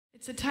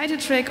It's a title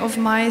track of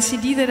my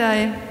CD that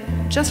I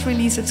just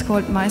released. It's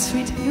called My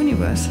Sweet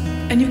Universe.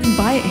 And you can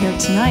buy it here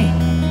tonight.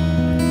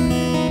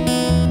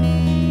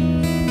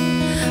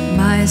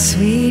 My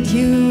sweet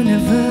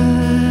universe,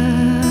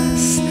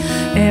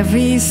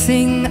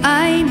 everything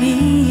I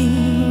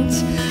need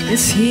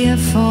is here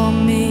for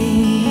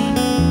me.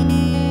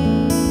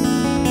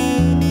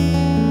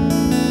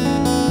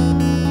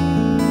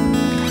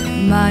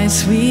 My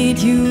sweet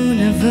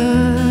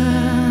universe,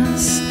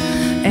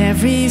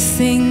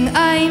 everything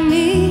I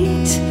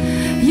need,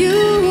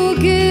 you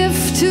give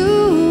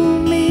to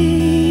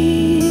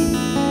me.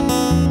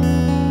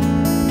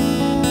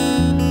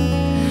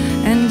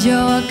 And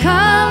your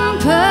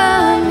company,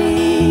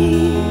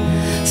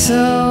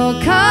 so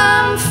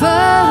comforting,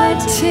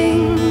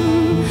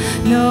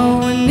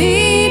 no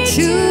need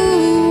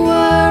to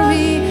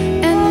worry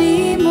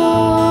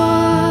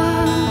anymore.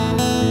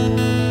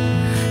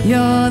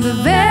 You're the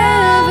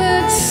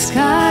velvet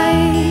sky,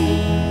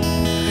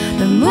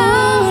 the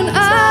moon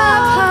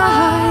up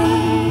high,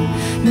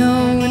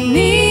 no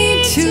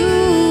need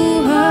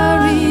to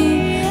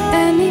hurry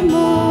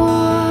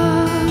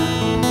anymore.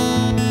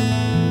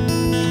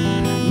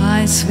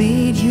 My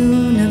sweet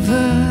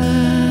universe,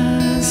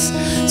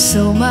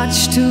 so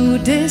much to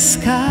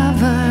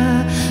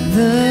discover,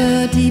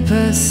 the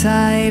deeper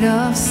side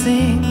of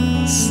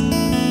things.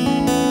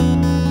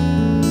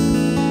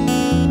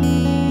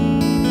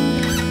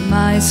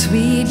 My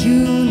sweet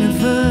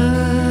universe,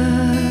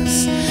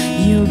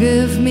 you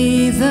give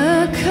me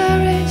the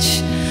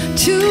courage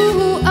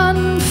to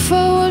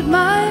unfold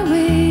my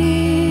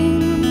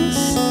wings.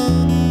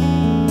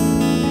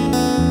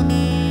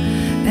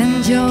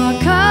 And your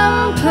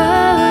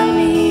company,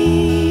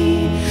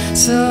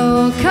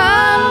 so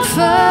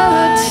comforting,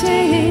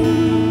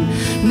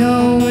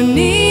 no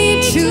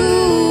need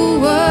to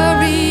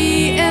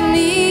worry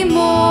anymore.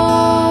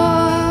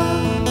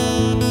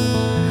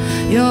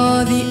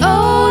 You're the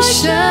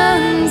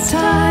ocean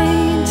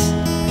tide,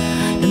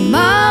 the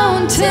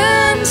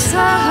mountains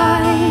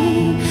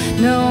high,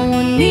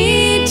 no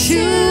need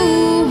to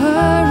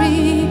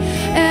hurry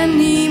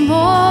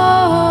anymore.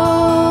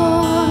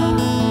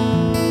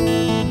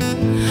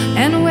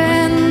 And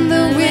when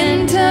the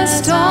winter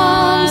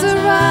storms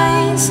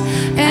arise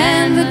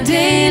and the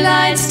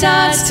daylight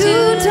starts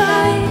to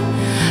die,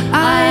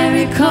 I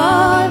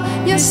recall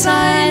your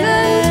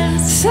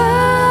silent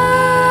sigh.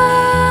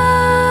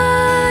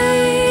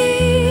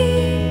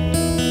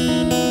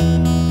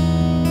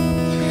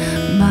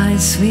 My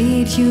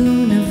sweet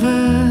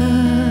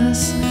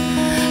universe,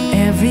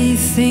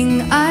 everything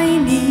I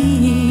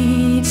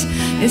need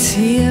is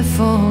here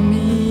for me.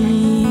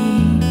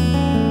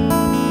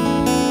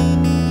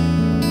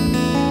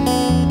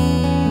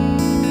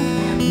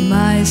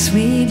 My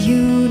sweet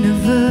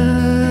universe,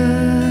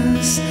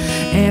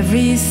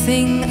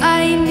 everything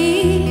I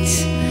need,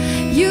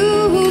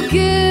 you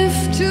give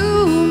to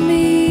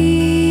me.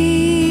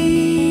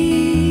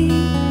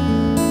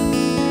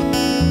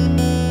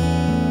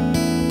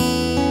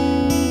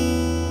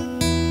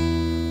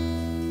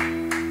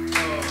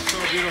 Oh, so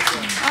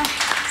beautiful.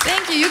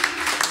 Thank you.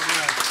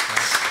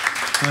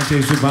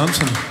 Antje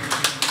Zumbansen.